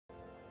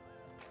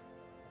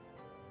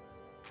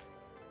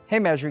Hey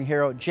Measuring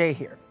Hero, Jay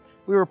here.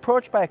 We were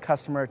approached by a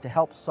customer to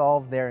help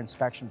solve their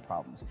inspection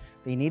problems.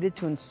 They needed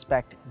to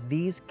inspect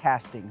these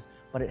castings,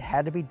 but it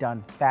had to be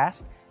done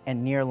fast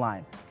and near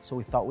line. So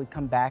we thought we'd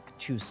come back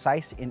to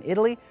Seiss in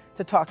Italy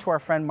to talk to our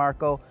friend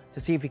Marco to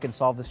see if he can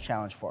solve this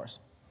challenge for us.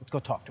 Let's go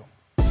talk to him.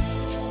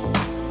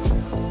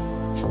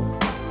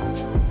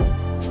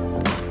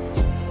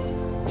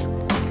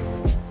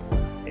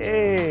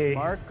 Hey!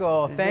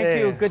 Marco, thank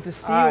you. Good to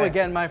see you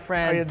again, my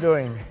friend. How are you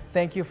doing?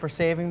 Thank you for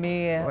saving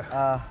me,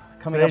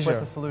 coming up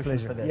with a solution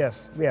for this.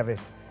 Yes, we have it.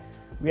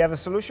 We have a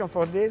solution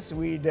for this.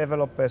 We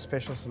develop a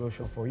special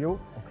solution for you.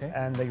 Okay.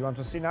 And you want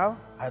to see now?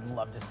 I'd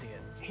love to see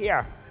it.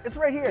 Here. It's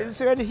right here.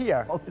 It's already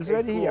here. Okay, it's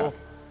already here.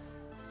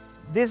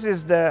 This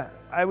is the,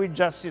 I will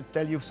just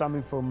tell you some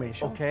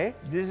information. Okay.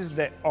 This is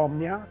the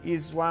Omnia.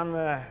 It's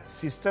one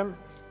system,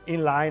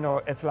 inline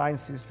or at-line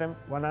system,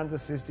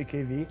 160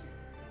 kV,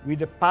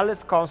 with a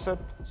pallet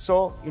concept.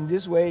 So in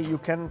this way you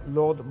can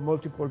load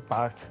multiple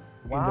parts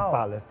in the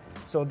pallet.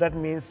 So that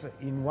means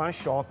in one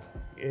shot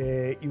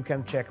you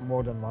can check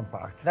more than one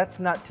part. That's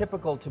not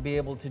typical to be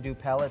able to do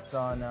pallets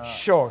on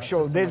Sure.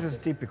 This is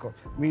typical.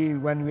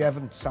 When we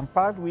have some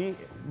part, we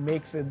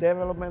make the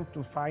development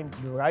to find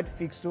the right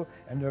fixture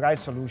and the right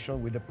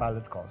solution with the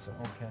pallet concept.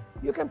 Okay.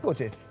 You can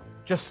put it.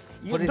 Just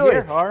You put it do here.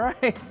 it. All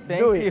right.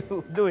 Thank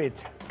you. Do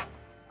it.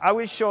 I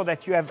will show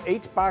that you have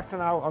 8 parts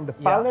now on the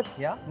pallet.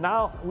 Yeah.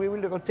 Now we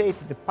will rotate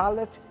the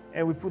pallet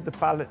and we put the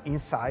pallet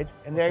inside,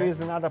 and there is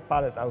another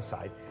pallet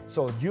outside.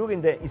 So during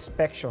the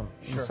inspection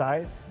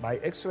inside by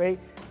X-ray,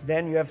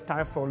 then you have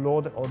time for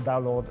load or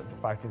download the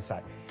part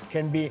inside.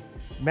 Can be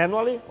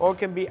manually or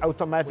can be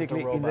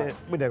automatically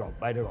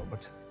by the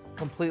robot.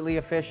 Completely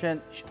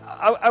efficient.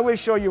 I will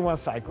show you one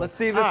cycle. Let's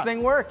see this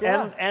thing work.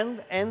 Yeah.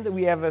 And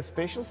we have a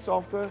special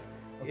software.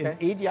 It's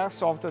ADR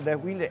software that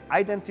will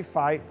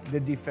identify the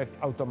defect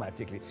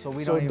automatically. So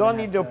we don't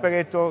need the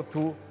operator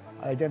to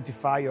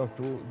identify or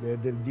to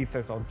the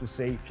defect or to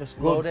say just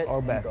good load it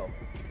or bad. And go.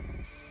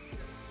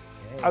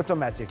 Okay.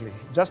 Automatically.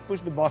 Just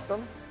push the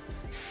button.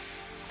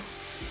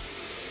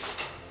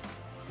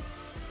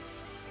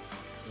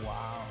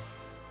 Wow.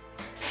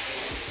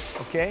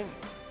 Okay.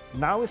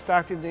 Now we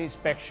started the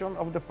inspection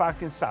of the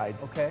part inside.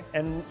 Okay.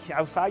 And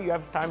outside you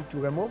have time to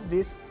remove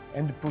this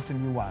and put a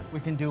new one. We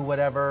can do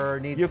whatever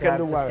needs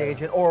to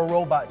stage it, or a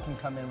robot can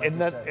come in, like you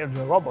said.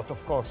 The robot,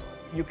 of course.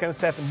 You can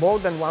set more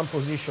than one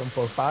position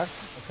per part.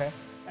 Okay.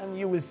 And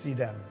you will see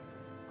them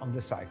on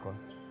the cycle.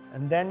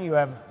 And then you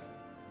have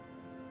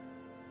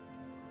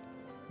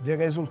the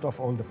result of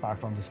all the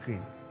parts on the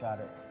screen. Got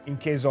it. In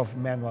case of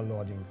manual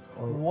loading.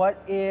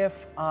 What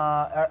if,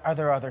 are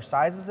there other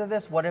sizes of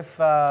this? What if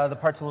the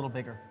part's a little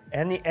bigger?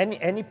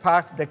 Any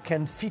part that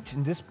can fit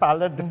in this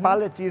pallet, the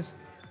pallet is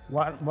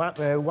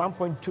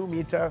 1.2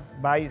 meter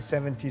by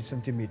 70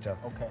 centimeter.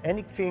 Okay.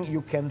 Anything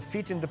you can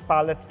fit in the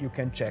pallet, you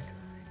can check.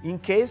 In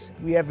case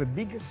we have a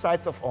bigger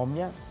size of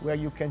Omnia, where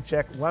you can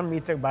check 1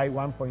 meter by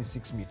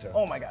 1.6 meter.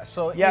 Oh my gosh,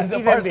 so yeah,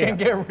 the parts can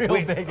get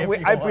real big if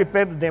you I want.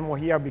 prepared the demo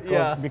here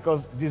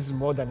because this is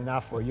more than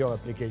enough for your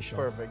application.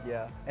 Perfect,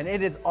 yeah. And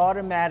it is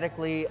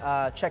automatically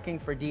checking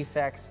for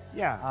defects.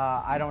 Yeah.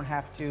 I don't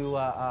have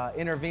to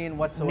intervene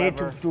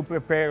whatsoever. Need to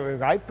prepare a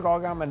right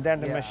program, and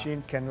then the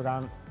machine can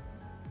run.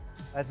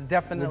 That's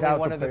definitely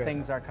one of the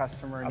things our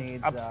customer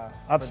needs.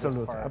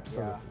 Absolutely.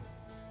 Yeah.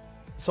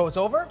 So it's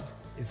over?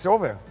 It's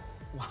over.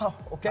 Wow,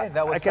 okay,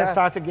 that was I can fast.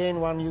 start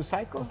again one new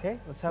cycle. Okay,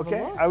 let's have a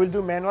look. I will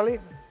do manually.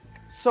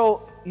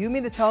 So you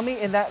mean to tell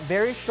me in that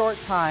very short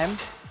time,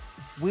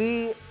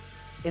 we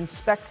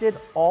inspected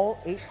all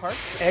 8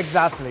 parts?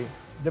 Exactly.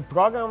 The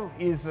program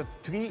is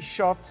 3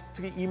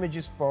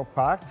 images per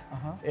part,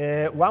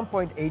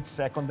 1.8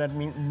 seconds, that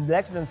means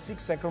less than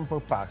 6 seconds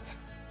per part.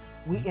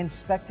 We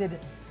inspected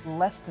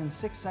less than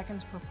 6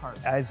 seconds per part.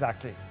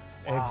 Exactly.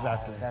 Wow,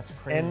 exactly. That's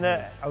crazy. And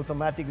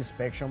automatic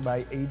inspection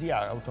by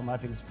ADR,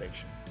 automatic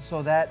inspection.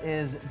 So that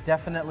is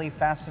definitely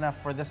fast enough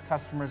for this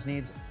customer's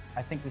needs.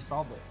 I think we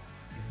solved it.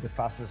 It's the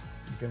fastest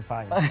you can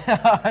find.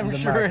 I'm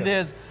sure it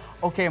is.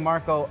 Okay,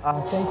 Marco,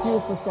 thank you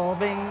for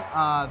solving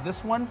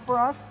this one for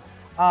us.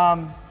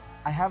 I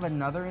have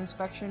another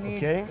inspection need.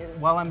 Okay.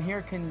 While I'm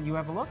here, can you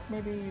have a look?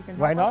 Maybe you can help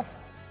Why not? us?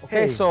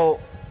 Okay,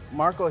 so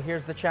Marco,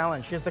 here's the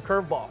challenge. Here's the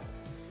curveball.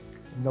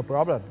 No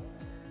problem.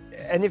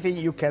 Anything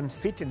you can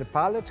fit in the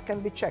pallet can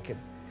be checked.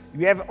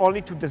 You have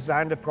only to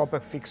design the proper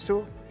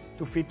fixture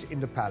to fit in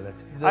the pallet.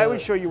 I will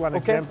show you one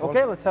example.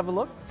 Okay, let's have a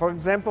look. For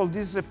example,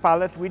 this is a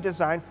pallet we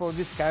designed for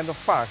this kind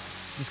of part.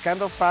 This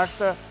kind of part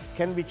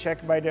can be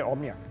checked by the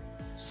Omnia.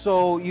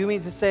 So you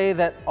mean to say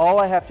that all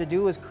I have to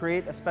do is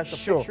create a special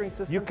fixturing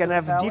system? You can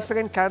have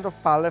different kind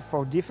of pallet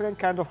for different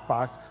kind of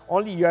part.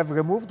 Only you have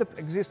removed the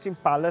existing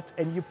pallet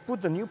and you put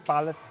the new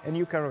pallet and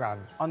you can run.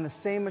 On the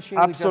same machine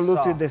Absolutely we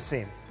just saw. the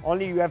same.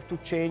 Only you have to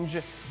change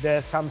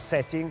some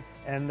setting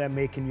and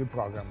make a new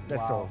program.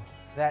 That's all.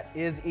 That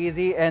is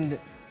easy, and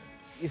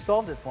you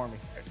solved it for me.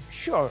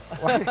 Sure.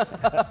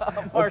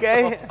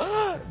 Okay.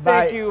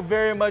 Thank you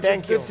very much.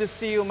 Thank it's good to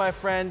see you, my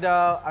friend.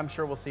 I'm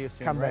sure we'll see you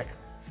soon. Come right? back.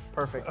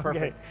 Perfect,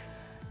 perfect.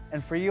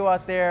 And for you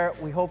out there,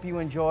 we hope you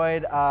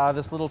enjoyed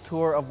this little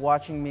tour of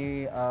watching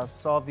me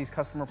solve these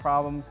customer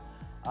problems.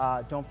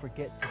 Don't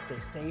forget to stay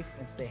safe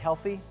and stay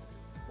healthy.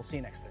 We'll see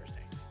you next Thursday.